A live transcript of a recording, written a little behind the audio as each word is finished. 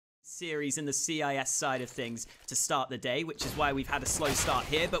series in the CIS side of things to start the day, which is why we've had a slow start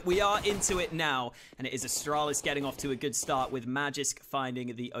here, but we are into it now, and it is Astralis getting off to a good start with Magisk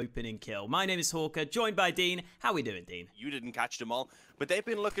finding the opening kill. My name is Hawker, joined by Dean. How we doing, Dean? You didn't catch them all, but they've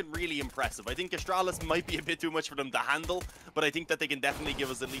been looking really impressive. I think Astralis might be a bit too much for them to handle, but I think that they can definitely give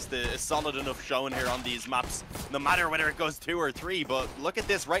us at least a solid enough showing here on these maps, no matter whether it goes 2 or 3. But look at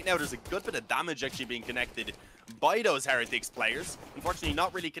this right now, there's a good bit of damage actually being connected by those Heretics players. Unfortunately,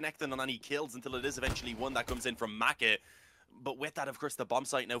 not really connecting on any kills until it is eventually one that comes in from Maka. But with that, of course, the bomb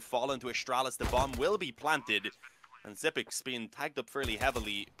site now falling to Astralis. The bomb will be planted. And Zipix being tagged up fairly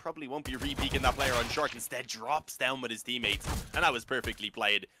heavily, probably won't be re-peeking that player on short, instead drops down with his teammates, and that was perfectly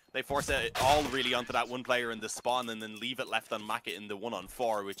played. They force it all really onto that one player in the spawn and then leave it left on Maka in the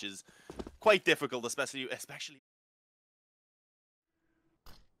 1-on-4, which is quite difficult, especially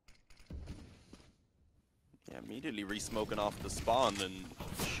yeah, immediately re-smoking off the spawn and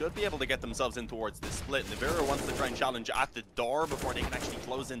should be able to get themselves in towards the split. Navira wants to try and challenge at the door before they can actually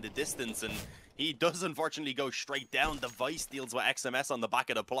close in the distance, and he does unfortunately go straight down. The Vice deals with XMS on the back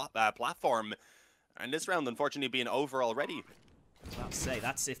of the platform, and this round unfortunately being over already. I was about to say,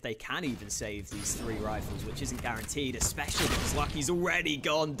 that's if they can even save these 3 rifles, which isn't guaranteed, especially because Lucky's already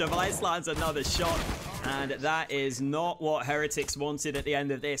gone. Device lands another shot, and that is not what Heretics wanted at the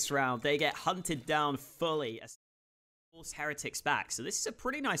end of this round. They get hunted down fully. Force Heretics back. So this is a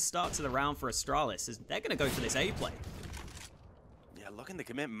pretty nice start to the round for Astralis, as they're going to go for this A play. Yeah, looking to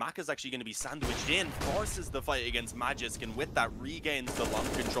commit. Maka's actually going to be sandwiched in, forces the fight against Magisk, and with that regains the long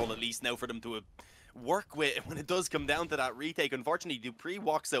control at least now for them to work with when it does come down to that retake. Unfortunately, dupreeh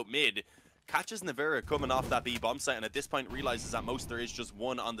walks out mid, catches Navira coming off that B bomb site, and at this point realizes at most there is just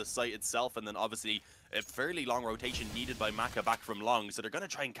one on the site itself, and then obviously a fairly long rotation needed by Maka back from long, so they're going to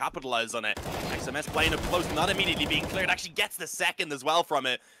try and capitalize on it. XMS playing up close, not immediately being cleared, actually gets the second as well from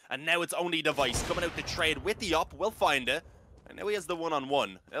it, and now it's only Device coming out to trade with the op, will find it, and now he has the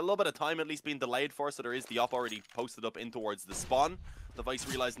 1-on-1. A little bit of time at least being delayed for, so there is the op already posted up in towards the spawn. Device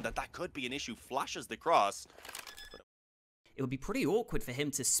realizing that that could be an issue, flashes the cross. It would be pretty awkward for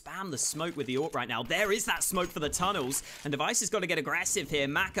him to spam the smoke with the AWP right now. There is that smoke for the tunnels, and Device has got to get aggressive here.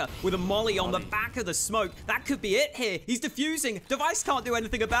 Maka with a molly on the back of the smoke. That could be it here. He's defusing. Device can't do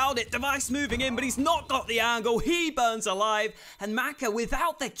anything about it. Device moving in, but he's not got the angle. He burns alive, and Maka,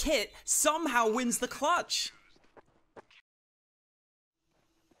 without the kit, somehow wins the clutch.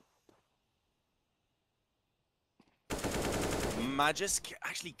 Magisk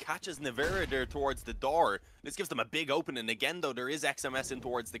actually catches Navira there towards the door. This gives them a big opening. Again, though, there is XMS in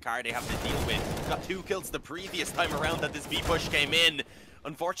towards the car they have to deal with. Got 2 kills the previous time around that this B-push came in.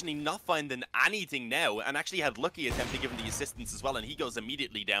 Unfortunately, not finding anything now, and actually had Lucky attempt to give him the assistance as well, and he goes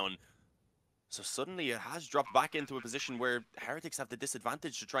immediately down. So suddenly it has dropped back into a position where Heretics have the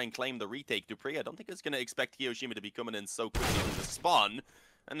disadvantage to try and claim the retake. dupreeh, I don't think is going to expect Hiyoshima to be coming in so quickly from the spawn.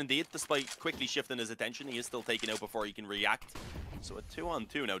 And indeed, despite quickly shifting his attention, he is still taken out before he can react. So a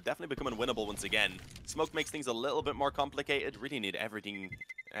 2-on-2 now, definitely becoming winnable once again. Smoke makes things a little bit more complicated. Really need everything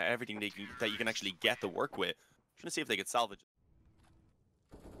that you can actually get to work with. Trying to see if they could salvage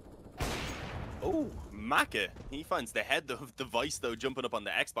it. Oh, Maka. He finds the head of Device, though, jumping up on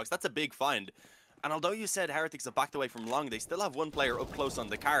the Xbox. That's a big find. And although you said Heretics have backed away from long, they still have one player up close on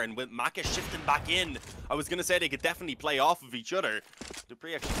the car, and with Maka shifting back in, I was going to say they could definitely play off of each other.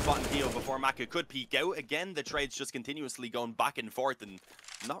 dupreeh actually spotting Theo before Maka could peek out. Again, the trade's just continuously going back and forth and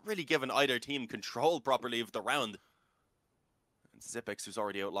not really giving either team control properly of the round. And Zipix, who's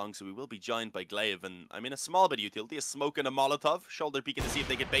already out long, so we will be joined by Glaive, and I mean a small bit of utility, a smoke and a Molotov, shoulder peeking to see if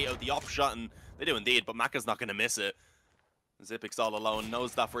they could bait out the off shot, and they do indeed, but Maka's not going to miss it. Zipix all alone,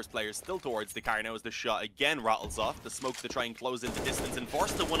 knows that first player is still towards the car now as the shot again rattles off. The smoke to try and close in the distance and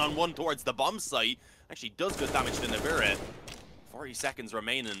force the 1-on-1 towards the bomb site. Actually does good damage to Navira. 40 seconds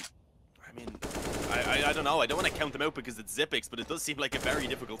remaining. I mean, I don't know. I don't want to count them out because it's Zipix, but it does seem like a very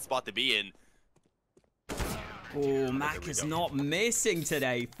difficult spot to be in. Oh, Mac is not missing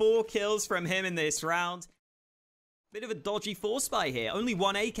today. 4 kills from him in this round. Bit of a dodgy force buy here. Only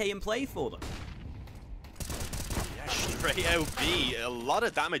 1 AK in play for them. Straight out B, a lot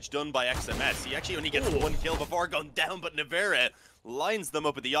of damage done by XMS. He actually only gets 1 kill before going down, but Navira lines them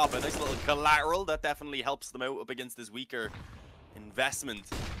up at the op. A nice little collateral that definitely helps them out up against this weaker investment.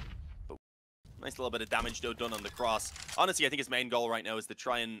 But nice little bit of damage though done on the cross. Honestly, I think his main goal right now is to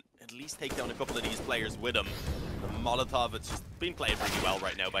try and at least take down a couple of these players with him. The Molotov, it's just been played pretty well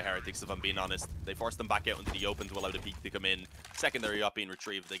right now by Heretics, if I'm being honest. They forced them back out into the open to allow the peak to come in. Secondary op being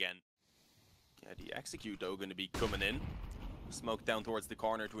retrieved again. Yeah, the execute though going to be coming in. Smoke down towards the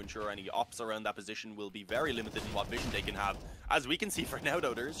corner to ensure any ops around that position will be very limited in what vision they can have. As we can see for now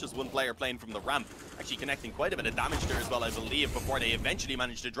though, there is just one player playing from the ramp, actually connecting quite a bit of damage there as well, I believe, before they eventually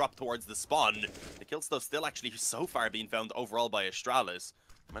manage to drop towards the spawn. The kills though still actually so far being found overall by Astralis.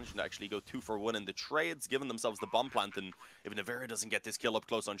 Managing to actually go 2 for 1 in the trades, giving themselves the bomb plant, and if Nevera doesn't get this kill up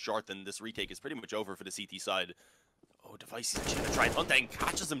close on short, then this retake is pretty much over for the CT side. Oh, Device is actually going to try and hunt and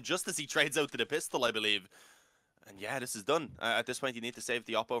catches him just as he trades out to the pistol, I believe. And yeah, this is done. At this point, you need to save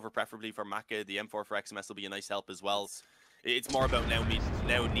the op over, preferably for Maka. The M4 for XMS will be a nice help as well. It's more about now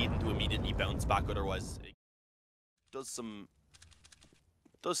needing to immediately bounce back, otherwise it does some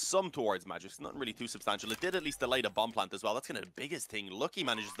towards Magic. It's not really too substantial. It did at least delay the bomb plant as well. That's kind of the biggest thing. Lucky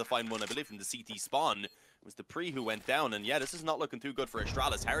manages to find one, I believe, from the CT spawn. It was dupreeh who went down, and yeah, this is not looking too good for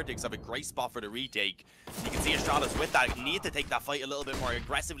Astralis. Heretics have a great spot for the retake. You can see Astralis with that need to take that fight a little bit more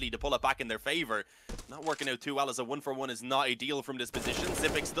aggressively to pull it back in their favor. Not working out too well, as a 1-for-1 is not ideal from this position.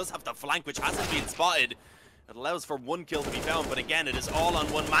 Xipix does have the flank, which hasn't been spotted. It allows for 1 kill to be found, but again, it is all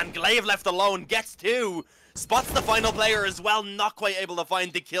on one man. Glaive left alone, gets 2. Spots the final player as well, not quite able to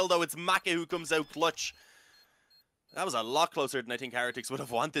find the kill though. It's Maka who comes out clutch. That was a lot closer than I think Heretics would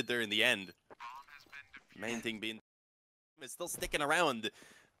have wanted there in the end. Main thing being, it's still sticking around.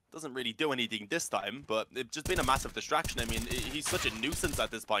 Doesn't really do anything this time, but it's just been a massive distraction. I mean, he's such a nuisance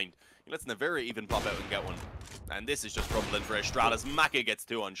at this point. He lets Nevera even pop out and get one. And this is just rumbling for Astralis. Maka gets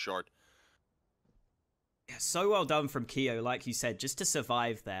 2 on short. Yeah, so well done from Keo, like you said, just to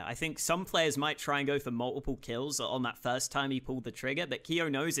survive there. I think some players might try and go for multiple kills on that first time he pulled the trigger, but Keo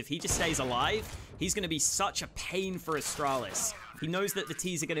knows if he just stays alive, he's going to be such a pain for Astralis. He knows that the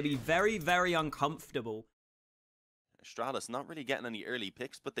T's are going to be very, very uncomfortable. Astralis not really getting any early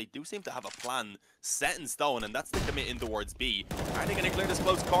picks, but they do seem to have a plan set in stone, and that's the commit in towards B. Are they going to clear this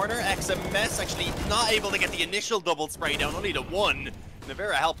close corner? XMS actually not able to get the initial double spray down, only to 1.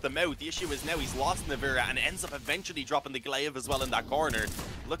 Nevera helped them out. The issue is now he's lost Nevera and ends up eventually dropping the glaive as well in that corner.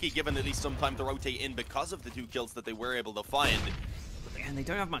 Lucky given at least some time to rotate in because of the 2 kills that they were able to find. And they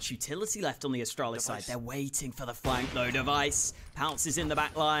don't have much utility left on the Astralis side. They're waiting for the flank though. Device pounces in the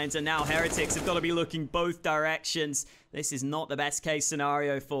back lines, and now Heretics have got to be looking both directions. This is not the best case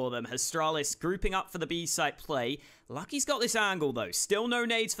scenario for them. Astralis grouping up for the B site play. Lucky's got this angle though. Still no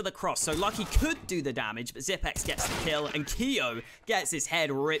nades for the cross, so Lucky could do the damage, but Xipix gets the kill, and Keo gets his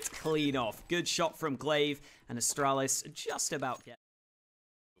head ripped clean off. Good shot from Glaive, and Astralis just about get.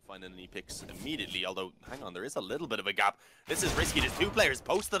 Finding any picks immediately, although hang on, there is a little bit of a gap. This is risky. There's 2 players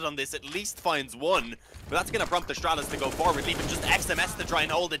posted on this, at least finds 1, but that's going to prompt Astralis to go forward, leaving just XMS to try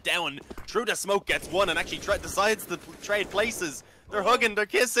and hold it down. Through the smoke gets 1 and actually decides to trade places. They're hugging, they're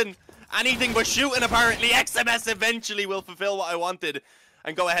kissing, anything but shooting apparently. XMS eventually will fulfill what I wanted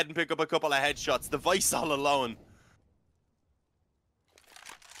and go ahead and pick up a couple of headshots. Device all alone.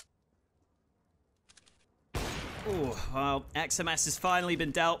 Oh, well, XMS has finally been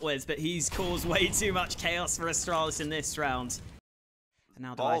dealt with, but he's caused way too much chaos for Astralis in this round. And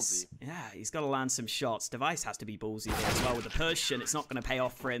now Device, yeah, he's got to land some shots. Device has to be ballsy here as well with the push, and it's not going to pay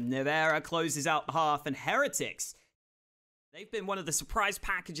off for him. Nevera closes out the half, and Heretics, they've been one of the surprise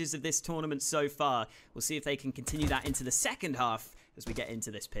packages of this tournament so far. We'll see if they can continue that into the second half as we get into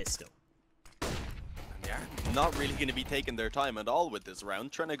this pistol. Yeah, not really going to be taking their time at all with this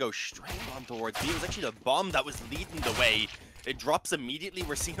round, trying to go straight on towards B. It was actually the bomb that was leading the way. It drops immediately.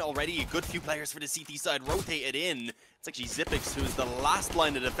 We're seeing already a good few players for the CT side rotated in. It's actually Xipix who's the last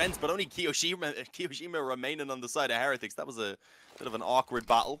line of defense, but only Kiyoshima remaining on the side of Heretics. That was a bit of an awkward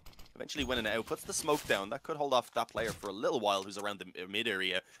battle. Eventually winning it out, puts the smoke down. That could hold off that player for a little while who's around the mid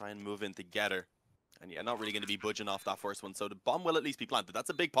area. Try and move in together. And yeah, not really going to be budging off that first one, so the bomb will at least be planted.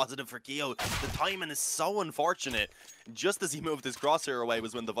 That's a big positive for Keo. The timing is so unfortunate. Just as he moved his crosshair away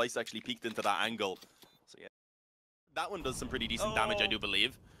was when the Device actually peeked into that angle. So yeah, that one does some pretty decent damage, I do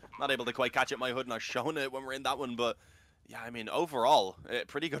believe. Not able to quite catch it, my hood not showing it when we're in that one, but yeah, I mean, overall,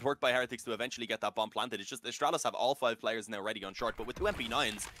 pretty good work by Heretics to eventually get that bomb planted. It's just Astralis have all 5 players now ready on short, but with 2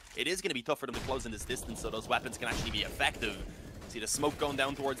 MP9s, it is going to be tough for them to close in this distance, so those weapons can actually be effective. See the smoke going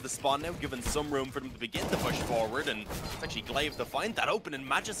down towards the spawn now, giving some room for them to begin to push forward, and it's actually Glaive to find that open, and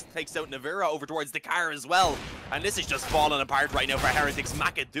Magis takes out Nevera over towards the car as well. And this is just falling apart right now for Heretics.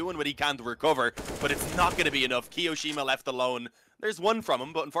 Maka doing what he can to recover, but it's not going to be enough. Kiyoshima left alone. There's 1 from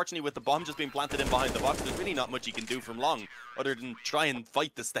him, but unfortunately with the bomb just being planted in behind the box, there's really not much he can do from long, other than try and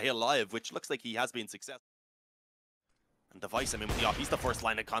fight to stay alive, which looks like he has been successful. And Device, I mean, with the off, he's the first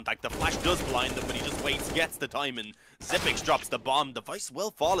line of contact. The flash does blind them, but he just waits, gets the time, and Xyp9x drops the bomb. Device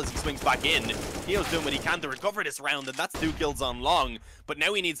will fall as he swings back in. Keo's doing what he can to recover this round, and that's 2 kills on long. But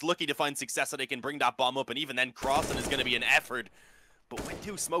now he needs Lucky to find success so they can bring that bomb up, and even then crossing is going to be an effort. But with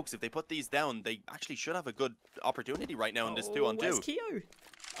 2 smokes, if they put these down, they actually should have a good opportunity right now in this 2-on-2. Where's Keo?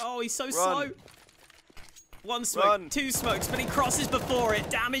 Oh, he's so slow. 1 smoke, 2 smokes, but he crosses before it.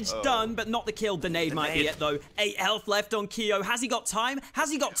 Damage done, but not the kill. The nade might be it, though. 8 health left on Keo. Has he got time?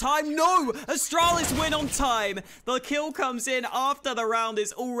 Has he got time? No! Astralis win on time. The kill comes in after the round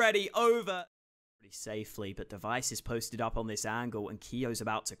is already over. Pretty safely, but Device is posted up on this angle, and Keo's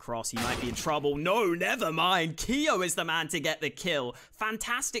about to cross. He might be in trouble. No, never mind. Keo is the man to get the kill.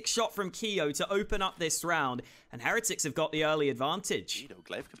 Fantastic shot from Keo to open up this round, and Heretics have got the early advantage.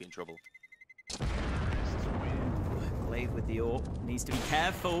 Glaive could be in trouble. Glaive with the AWP needs to be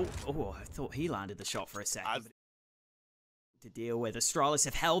careful. Oh, I thought he landed the shot for a second. To deal with, Astralis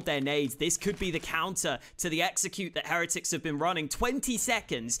have held their nades. This could be the counter to the execute that Heretics have been running. 20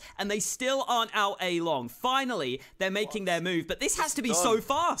 seconds, and they still aren't out A long. Finally, they're making their move, but this has to be so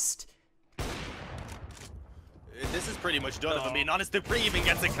fast. This is pretty much done, if I'm being honest. dupreeh even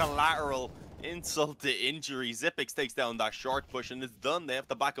gets a collateral insult to injury. Xyp9x takes down that short push, and it's done. They have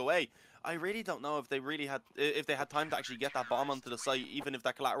to back away. I really don't know if they really had, if they had time to actually get that bomb onto the site, even if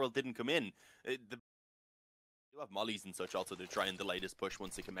that collateral didn't come in. You have mollies and such also to try and delay this push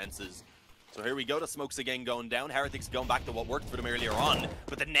once it commences. So here we go, the smokes again going down. Heretics going back to what worked for them earlier on,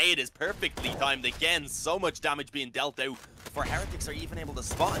 but the nade is perfectly timed again. So much damage being dealt out for Heretics. Are you even able to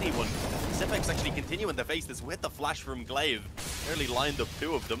spot anyone? Xyp9x actually continuing to face this with the flash from Glaive. Nearly lined up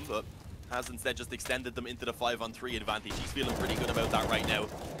 2 of them, but has instead just extended them into the 5-on-3 advantage. He's feeling pretty good about that right now.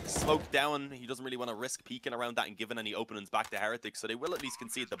 Smoke down, he doesn't really want to risk peeking around that and giving any openings back to Heretics, so they will at least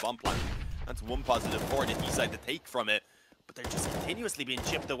concede the bomb plant. That's 1 positive for the D-side to take from it, but they're just continuously being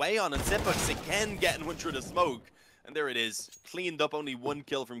chipped away on, and Xyp9x again getting one through the smoke. And there it is, cleaned up, only 1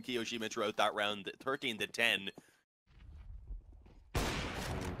 kill from Kiyoshima throughout that round, 13-10.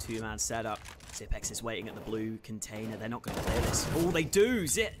 2-man setup. Xyp9x is waiting at the blue container. They're not going to clear this. Oh, they do.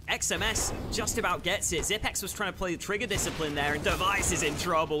 XMS just about gets it. Xyp9x was trying to play the trigger discipline there, and Device is in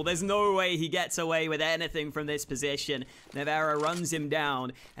trouble. There's no way he gets away with anything from this position. Nevera runs him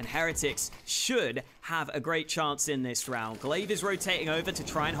down, and Heretics should have a great chance in this round. Glaive is rotating over to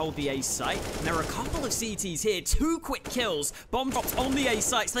try and hold the A site, and there are a couple of CTs here. 2 quick kills. Bomb drops on the A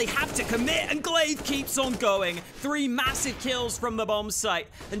site, so they have to commit, and Glaive keeps on going. 3 massive kills from the bomb site,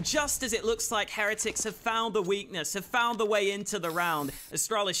 and just as it looks like Heretics have found the weakness, have found the way into the round,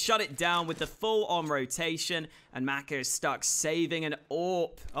 Astralis shut it down with the full-on rotation, and Maka is stuck saving an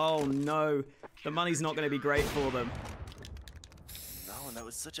AWP. Oh no, the money's not going to be great for them. No, and that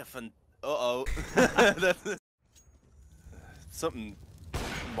was such a fun... Something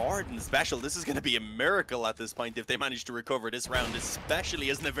more than special. This is going to be a miracle at this point if they manage to recover this round,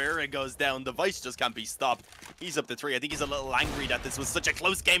 especially as Nevera goes down. Device just can't be stopped. He's up to 3. I think he's a little angry that this was such a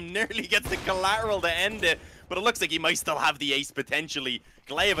close game. Nearly gets the collateral to end it, but it looks like he might still have the ace potentially.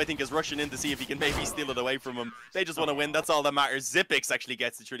 Glaive, I think, is rushing in to see if he can maybe steal it away from him. They just want to win. That's all that matters. Xyp9x actually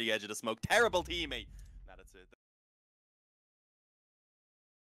gets it through the edge of the smoke. Terrible teammate. That's it.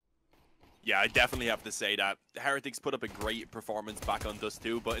 Yeah, I definitely have to say that. Heretics put up a great performance back on Dust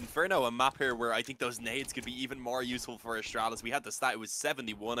 2, but Inferno, a map here where I think those nades could be even more useful for Astralis. We had the stat, it was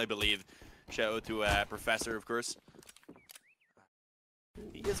 71, I believe. Shout out to Professor, of course.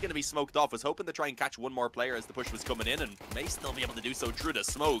 He is going to be smoked off. Was hoping to try and catch 1 more player as the push was coming in, and may still be able to do so through the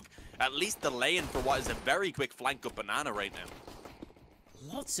smoke. At least delaying for what is a very quick flank up banana right now.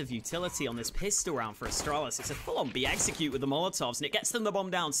 Lots of utility on this pistol round for Astralis. It's a full-on B execute with the Molotovs, and it gets them the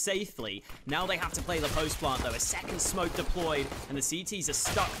bomb down safely. Now they have to play the post plant, though. A second smoke deployed, and the CTs are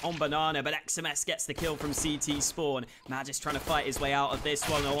stuck on banana, but XMS gets the kill from CT spawn. Magis trying to fight his way out of this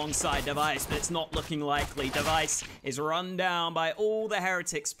one alongside Device, but it's not looking likely. Device is run down by all the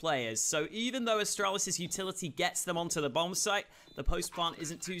Heretics players. So even though Astralis' utility gets them onto the bomb site, the post plant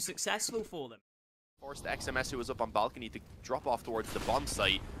isn't too successful for them. Forced XMS, who was up on balcony, to drop off towards the bomb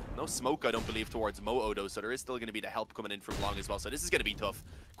site. No smoke, I don't believe, towards Moto, though, so there is still going to be the help coming in from long as well. So this is going to be tough.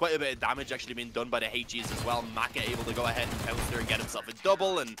 Quite a bit of damage actually being done by the HEs as well. Maka able to go ahead and pounce there and get himself a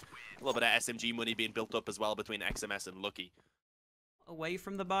double, and a little bit of SMG money being built up as well between XMS and Lucky. Away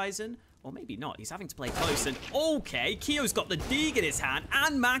from the Bison, or maybe not. He's having to play close, and okay, Keo's got the Deeg in his hand,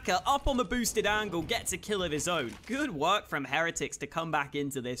 and Maka up on the boosted angle gets a kill of his own. Good work from Heretics to come back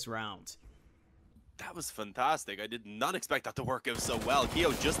into this round. That was fantastic. I did not expect that to work out so well.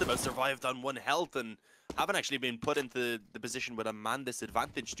 Keo just about survived on 1 health and haven't actually been put into the position with a man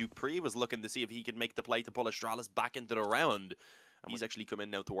disadvantage. dupreeh was looking to see if he could make the play to pull Astralis back into the round. And he's actually come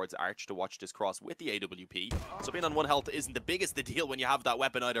in now towards Arch to watch this cross with the AWP. So being on 1 health isn't the biggest the deal when you have that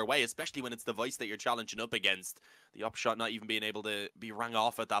weapon either way, especially when it's the Vice that you're challenging up against. The upshot not even being able to be rang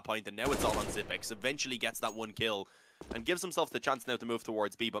off at that point, and now it's all on Zipex. Eventually gets that 1 kill and gives himself the chance now to move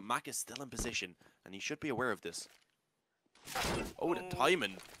towards B, but Mac is still in position, and he should be aware of this. Oh, the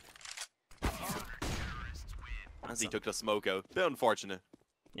timing. As he took the smoke out. Bit unfortunate.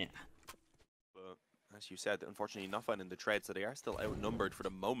 Yeah. As you said, unfortunately not finding the trade, so they are still outnumbered for the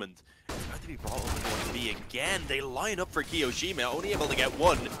moment. It's about to be brought over towards B again. They line up for Kiyoshima, only able to get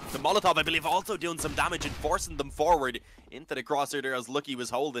 1. The Molotov, I believe, also doing some damage and forcing them forward into the crosshair there as Lucky was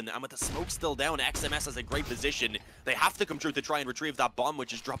holding. And with the smoke still down, XMS has a great position. They have to come through to try and retrieve that bomb,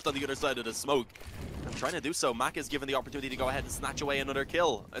 which is dropped on the other side of the smoke. And trying to do so, Mac is given the opportunity to go ahead and snatch away another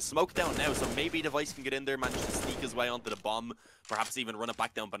kill. A smoke down now, so maybe Device can get in there, manage to sneak his way onto the bomb, perhaps even run it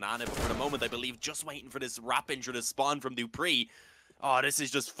back down Banana. But for the moment, I believe, just waiting for this wrap intro to spawn from dupreeh. Oh, this is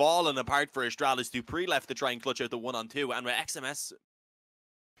just falling apart for Astralis. dupreeh left to try and clutch out the 1-on-2, and with XMS...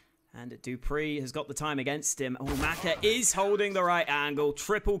 And dupreeh has got the time against him. Oh, Maka is holding the right angle.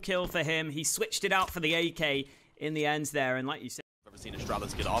 Triple kill for him. He switched it out for the AK in the end there, and like you said... I've never seen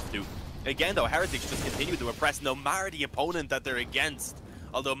Astralis get off to. Again, though, Heretics just continue to oppress no matter the opponent that they're against.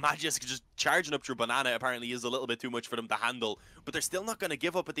 Although Magisk just charging up through Banana apparently is a little bit too much for them to handle. But they're still not going to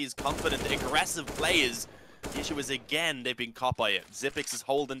give up at these confident, aggressive plays. The issue is, again, they've been caught by it. Zipex is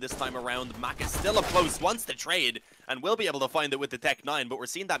holding this time around. Mac is still up close, wants to trade, and will be able to find it with the Tech 9. But we're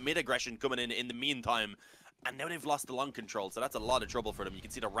seeing that mid-aggression coming in the meantime. And now they've lost the long control, so that's a lot of trouble for them. You can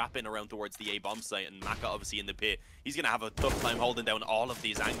see the wrapping around towards the A-bomb site, and Maka obviously in the pit. He's going to have a tough time holding down all of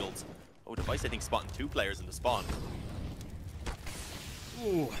these angles. Oh, Device, I think, spotting 2 players in the spawn.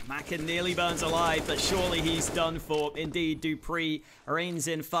 Ooh, Maka nearly burns alive, but surely he's done for. Indeed, dupreeh rains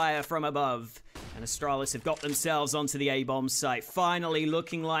in fire from above. And Astralis have got themselves onto the A-bomb site, finally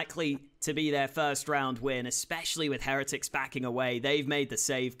looking likely to be their first round win, especially with Heretics backing away. They've made the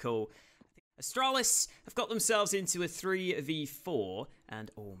save call. Astralis have got themselves into a 3v4, and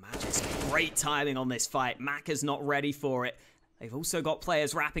oh, Magisk, great timing on this fight. Maka's not ready for it. They've also got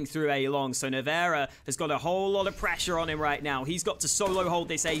players wrapping through A long, so Nevera has got a whole lot of pressure on him right now. He's got to solo hold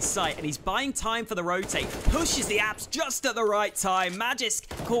this A site, and he's buying time for the rotate. Pushes the apps just at the right time. Magisk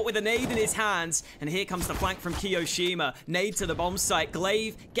caught with a nade in his hands, and here comes the flank from Kiyoshima. Nade to the bomb site.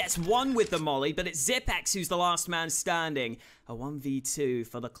 Glaive gets 1 with the molly, but it's Zipex who's the last man standing. A 1v2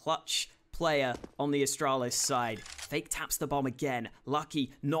 for the clutch player on the Astralis side. Fake taps the bomb again.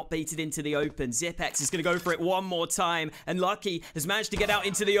 Lucky not baited into the open. Zipex is going to go for it one more time, and Lucky has managed to get out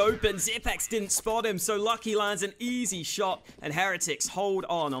into the open. Zipex didn't spot him, so Lucky lands an easy shot, and Heretics hold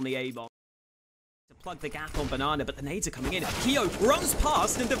on the A-bomb. To plug the gap on Banana, but the nades are coming in. Keo runs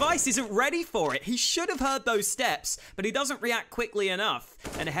past, and Device isn't ready for it. He should have heard those steps, but he doesn't react quickly enough,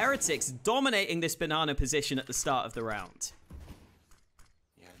 and Heretics dominating this Banana position at the start of the round.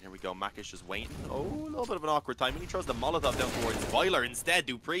 Here we go, Mac is just waiting. Oh, a little bit of an awkward timing. He throws the Molotov down towards Boiler. Instead,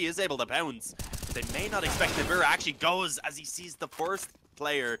 dupreeh is able to bounce. They may not expect that Vera actually goes as he sees the first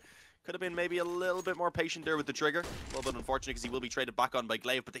player. Could have been maybe a little bit more patient there with the trigger. A little bit unfortunate because he will be traded back on by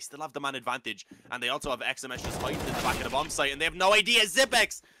Glaive, but they still have the man advantage. And they also have XMS just hiding in the back of the bomb site, and they have no idea.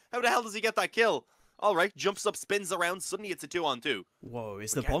 Zipex! How the hell does he get that kill? All right, jumps up, spins around. Suddenly it's a 2-on-2. Whoa,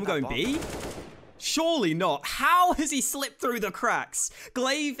 is the bomb going B? Surely not. How has he slipped through the cracks?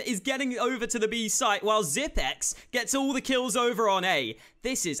 Glaive is getting over to the B site while Zipex gets all the kills over on A.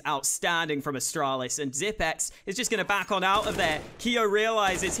 This is outstanding from Astralis, and Zipex is just going to back on out of there. Keo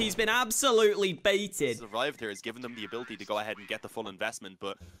realizes he's been absolutely baited. Survived here has given them the ability to go ahead and get the full investment,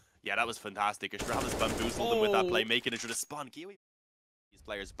 but yeah, that was fantastic. Astralis bamboozled them with that play, making it through the spawn. Kiwi these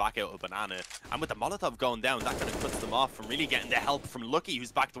players back out of Banana, and with the Molotov going down, that kind of cuts them off from really getting the help from Lucky,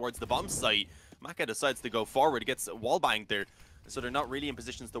 who's back towards the bomb site. Maka decides to go forward, gets wallbanged there, so they're not really in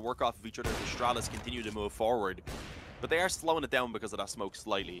positions to work off of each other. Astralis continue to move forward, but they are slowing it down because of that smoke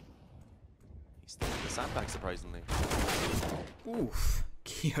slightly. He's still in the sandbag, surprisingly. Oof.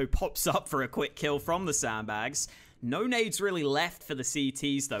 Keo pops up for a quick kill from the sandbags. No nades really left for the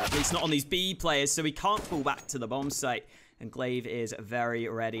CTs though, at least not on these B players, so he can't pull back to the bomb site, and Glaive is very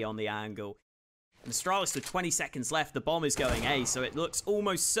ready on the angle. And Astralis with 20 seconds left, the bomb is going A, so it looks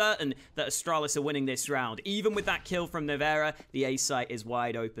almost certain that Astralis are winning this round. Even with that kill from Nevera, the A site is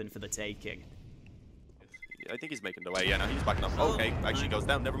wide open for the taking. I think he's making the way. Yeah, no, he's backing up. Okay, actually goes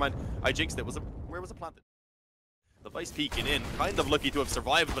down. Never mind. I jinxed it. Where was it planted? The Vice peeking in, kind of lucky to have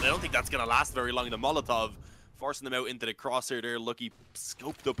survived, but I don't think that's going to last very long. The Molotov forcing them out into the crosshair there. Lucky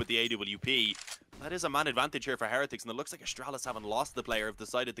scoped up with the AWP. That is a man advantage here for Heretics, and it looks like Astralis, having lost the player, have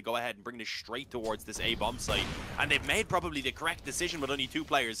decided to go ahead and bring this straight towards this A bomb site. And they've made probably the correct decision with only 2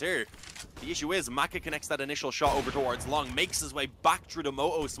 players here. The issue is, Maka connects that initial shot over towards Long, makes his way back through the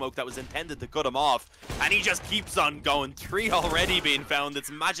Moto smoke that was intended to cut him off, and he just keeps on going. 3 already being found.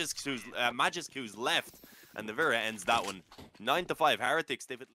 It's Magisk who's left, and the Vera ends that one. 9-5, Heretics,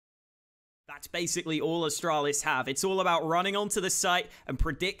 they've... That's basically all Astralis have. It's all about running onto the site and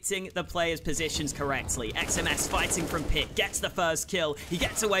predicting the players' positions correctly. XMS fighting from pit, gets the first kill. He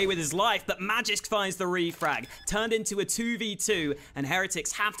gets away with his life, but Magisk finds the refrag. Turned into a 2v2, and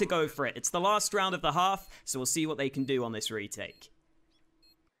Heretics have to go for it. It's the last round of the half, so we'll see what they can do on this retake.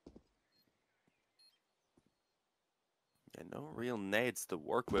 Yeah, no real nades to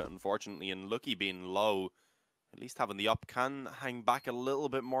work with, unfortunately, and Lucky being low. At least having the up can hang back a little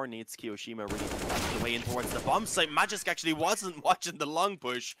bit more. Needs Kiyoshima really the way in towards the bomb site. Magisk actually wasn't watching the long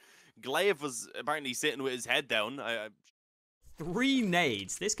push. Glaive was apparently sitting with his head down. 3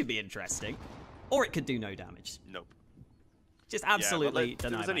 nades. This could be interesting. Or it could do no damage. Nope. Just absolutely deny.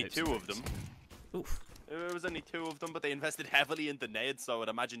 There was only 2 of them. Oof. There was only 2 of them, but they invested heavily into nades, so I would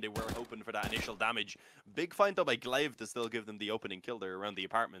imagine they were hoping for that initial damage. Big find though by Glaive to still give them the opening kill there around the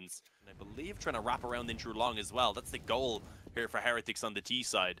apartments. And I believe trying to wrap around in through long as well. That's the goal here for Heretics on the T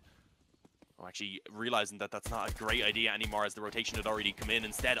side. Oh, actually realizing that that's not a great idea anymore, as the rotation had already come in.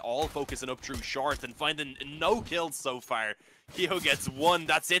 Instead, all focusing up through short and finding no kills so far. Kyo gets 1.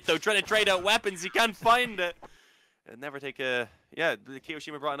 That's it though. Trying to trade out weapons. He can't find it. Never take a... Yeah, the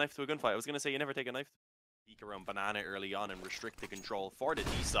Kiyoshima brought a knife to a gunfight. I was going to say you never take a knife. Peek around Banana early on and restrict the control for the D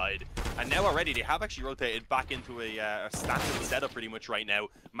side. And now already they have actually rotated back into a standard setup pretty much right now.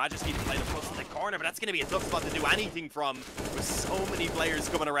 Magisk keeps playing up close to the corner, but that's going to be a tough spot to do anything from, with so many players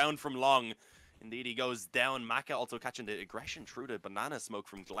coming around from long. Indeed, he goes down. Maka also catching the aggression through the banana smoke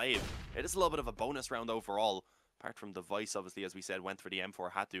from Glaive. It is a little bit of a bonus round overall. Apart from Device, obviously, as we said, went for the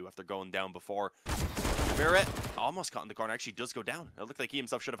M4 Hatu after going down before. Vera almost caught in the corner, actually does go down. It looked like he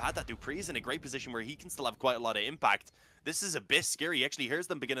himself should have had that. Dupreeh's in a great position where he can still have quite a lot of impact. This is a bit scary. He actually hears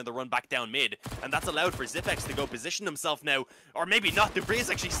them beginning to run back down mid, and that's allowed for Zipex to go position himself now. Or maybe not.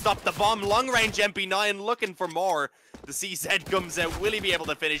 Dupreeh's actually stopped the bomb. Long range MP9 looking for more. The CZ comes out. Will he be able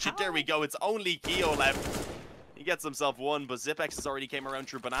to finish it? There we go. It's only Kyo left. He gets himself 1, but Zipex has already came around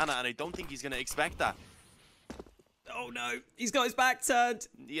through Banana, and I don't think he's going to expect that. Oh no, he's got his back turned.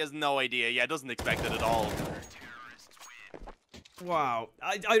 He has no idea. Yeah, doesn't expect it at all. Wow.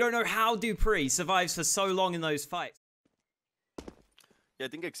 I don't know how Dupreeh survives for so long in those fights. Yeah, I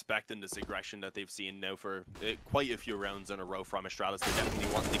think expecting this aggression that they've seen now for quite a few rounds in a row from Astralis, they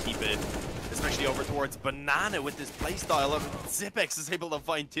definitely want to keep it, especially over towards Banana with this playstyle. Zipex is able to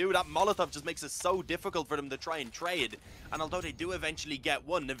find 2. That Molotov just makes it so difficult for them to try and trade. And although they do eventually get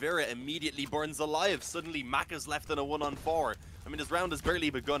 1, Navira immediately burns alive. Suddenly, Maka's left in a 1-on-4. I mean, this round has barely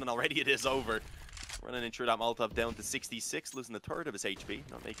begun and already it is over. Running in through that Molotov down to 66, losing a third of his HP.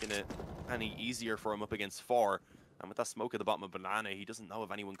 Not making it any easier for him up against 4. And with that smoke at the bottom of Banana, he doesn't know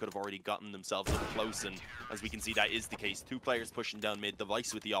if anyone could have already gotten themselves up close. And as we can see, that is the case. 2 players pushing down mid.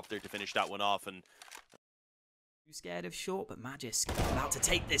 Device with the op there to finish that one off. And too scared of short, but Magisk about to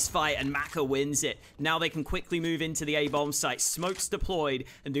take this fight, and Maka wins it. Now they can quickly move into the A-bomb site. Smoke's deployed,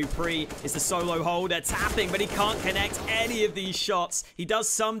 and Dupreeh is the solo holder, tapping, but he can't connect any of these shots. He does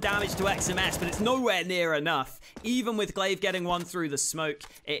some damage to XMS, but it's nowhere near enough. Even with Glaive getting 1 through the smoke,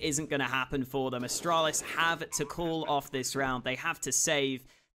 it isn't going to happen for them. Astralis have to call off this round. They have to save.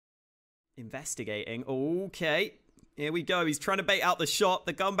 Investigating. Okay. Here we go. He's trying to bait out the shot.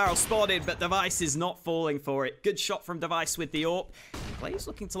 The gun barrel spotted, but Device is not falling for it. Good shot from Device with the AWP. Glaive's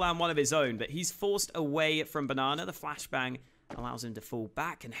looking to land one of his own, but he's forced away from Banana. The flashbang allows him to fall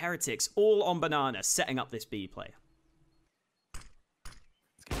back, and Heretics all on Banana, setting up this B player.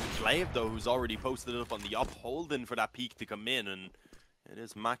 Glaive, though, who's already posted up on the up, holding for that peak to come in, and it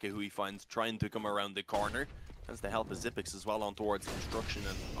is Maka who he finds trying to come around the corner. Has the help of Zipex as well on towards construction,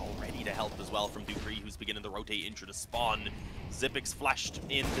 and already the help as well from Dupreeh, who's beginning to rotate into the spawn. Zipex flashed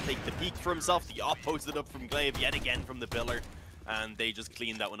in to take the peak for himself. The op posted up from Glaive yet again from the pillar, and they just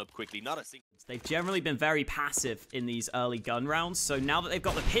cleaned that one up quickly. Not a single... They've generally been very passive in these early gun rounds, so now that they've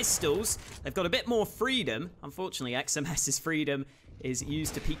got the pistols, they've got a bit more freedom. Unfortunately, XMS's freedom is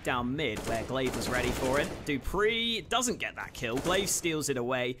used to peek down mid, where Glaive was ready for it. Dupreeh doesn't get that kill. Glaive steals it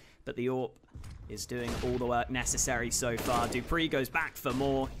away, but the AWP is doing all the work necessary so far. dupreeh goes back for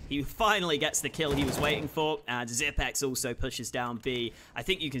more. He finally gets the kill he was waiting for, and Zipex also pushes down B. I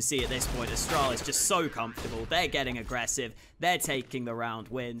think you can see at this point, Astralis just so comfortable. They're getting aggressive. They're taking the round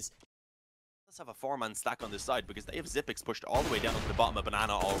wins. Let's have a 4-man stack on this side because they have Zipex pushed all the way down to the bottom of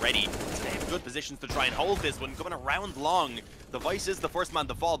Banana already. So they have good positions to try and hold this one. Going around long. The Vice is the first man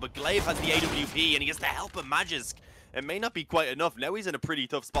to fall, but Glaive has the AWP and he gets the help of Magisk. It may not be quite enough. Now he's in a pretty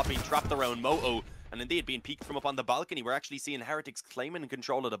tough spot being trapped around Moto. And indeed being peeked from up on the balcony. We're actually seeing Heretics claiming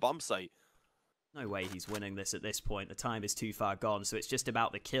control of the bomb site. No way he's winning this at this point. The time is too far gone, so it's just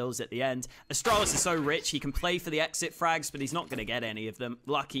about the kills at the end. Astralis is so rich, he can play for the exit frags, but he's not going to get any of them.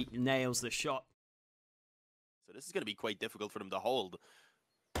 Lucky nails the shot. So this is going to be quite difficult for them to hold.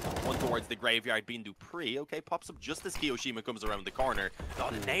 One towards the graveyard being dupreeh. Okay, pops up just as Kiyoshima comes around the corner.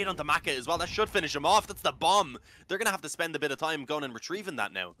 Oh, the nade onto Maka as well. That should finish him off. That's the bomb. They're going to have to spend a bit of time going and retrieving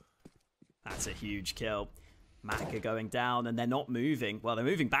that now. That's a huge kill. Maka going down, and they're not moving. Well, they're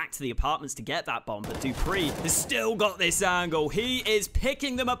moving back to the apartments to get that bomb, but dupreeh has still got this angle. He is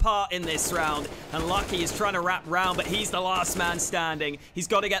picking them apart in this round, and Lucky is trying to wrap round, but he's the last man standing. He's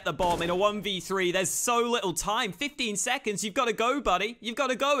got to get the bomb in a 1v3. There's so little time. 15 seconds. You've got to go, buddy. You've got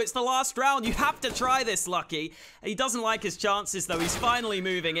to go. It's the last round. You have to try this, Lucky. He doesn't like his chances, though. He's finally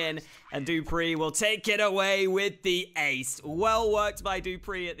moving in, and dupreeh will take it away with the ace. Well worked by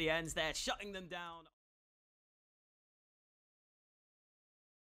dupreeh at the end. They're shutting them down.